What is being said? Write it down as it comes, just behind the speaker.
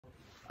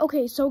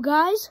Okay, so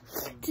guys,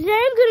 today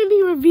I'm going to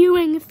be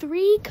reviewing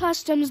 3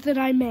 customs that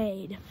I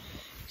made.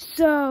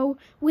 So,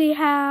 we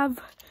have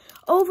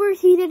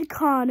Overheated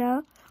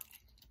Kana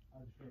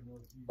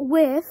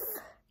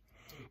with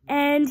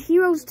and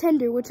Hero's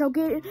Tender, which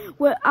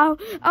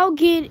I'll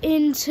get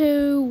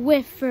into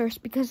with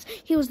first because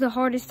he was the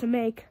hardest to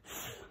make.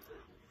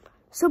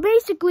 So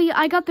basically,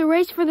 I got the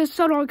Race for the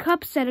Sonar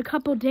Cup set a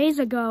couple days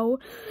ago,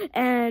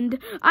 and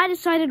I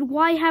decided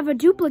why have a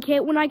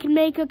duplicate when I can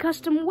make a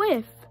custom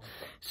with.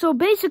 So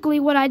basically,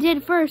 what I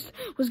did first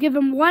was give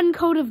him 1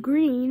 coat of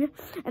green,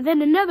 and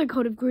then another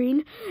coat of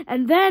green,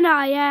 and then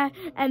I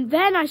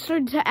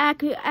started to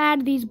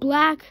add these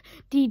black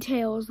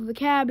details, the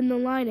cab and the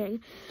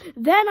lining.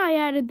 Then I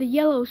added the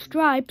yellow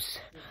stripes.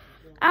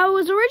 I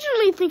was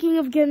originally thinking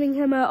of giving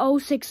him a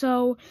 060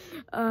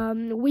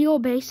 wheel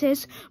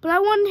basis, but I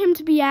wanted him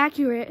to be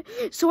accurate,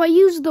 so I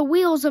used the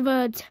wheels of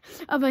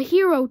a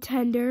Hero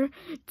Tender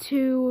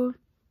to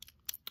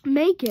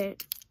make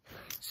it.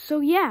 So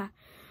yeah.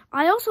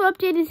 I also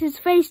updated his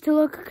face to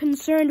look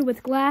concerned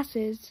with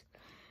glasses.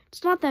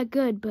 It's not that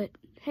good, but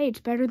hey, it's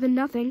better than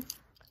nothing.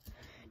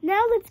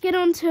 Now let's get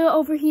on to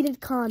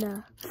Overheated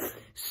Kana.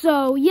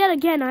 So, yet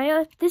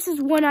again, this is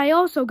one I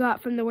also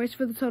got from the Race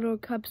for the Sonar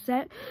Cup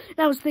set. And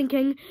I was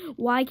thinking,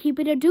 why keep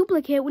it a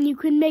duplicate when you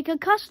can make a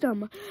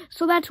custom?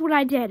 So that's what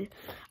I did.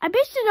 I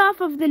based it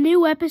off of the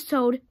new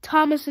episode,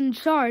 Thomas in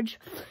Charge,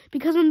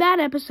 because in that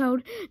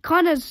episode,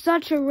 Kana's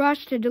such a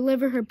rush to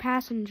deliver her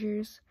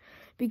passengers.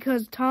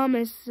 Because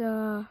Thomas,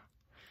 well,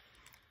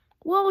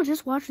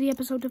 just watch the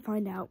episode to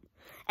find out.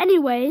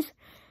 Anyways,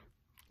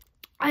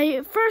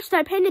 first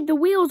I painted the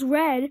wheels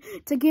red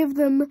to give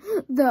them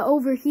the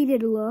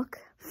overheated look,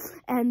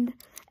 and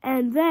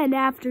then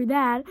after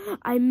that,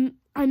 I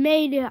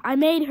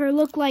made her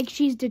look like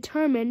she's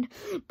determined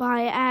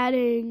by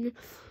adding,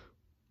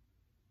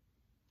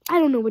 I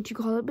don't know what you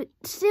call it, but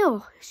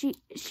still,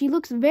 she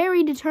looks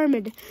very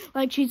determined,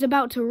 like she's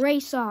about to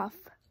race off.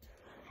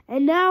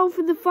 And now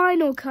for the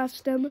final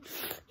custom,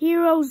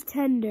 Hero's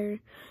Tender.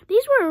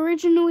 These were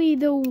originally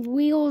the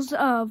wheels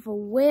of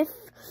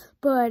Width,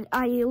 but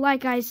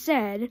like I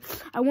said,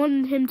 I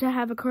wanted him to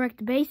have a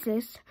correct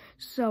basis,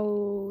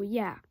 so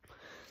yeah.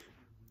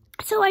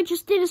 So I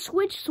just did a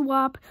switch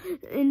swap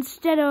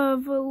instead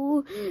of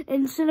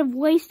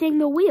wasting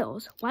the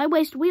wheels. Why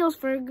waste wheels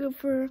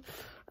for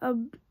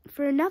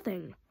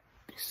nothing?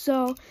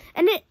 So,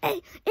 and it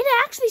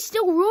actually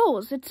still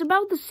rolls. It's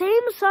about the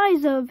same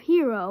size of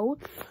Hero,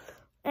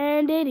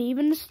 and it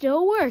even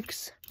still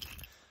works.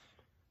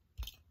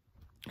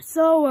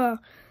 So,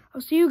 I'll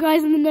see you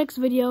guys in the next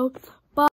video.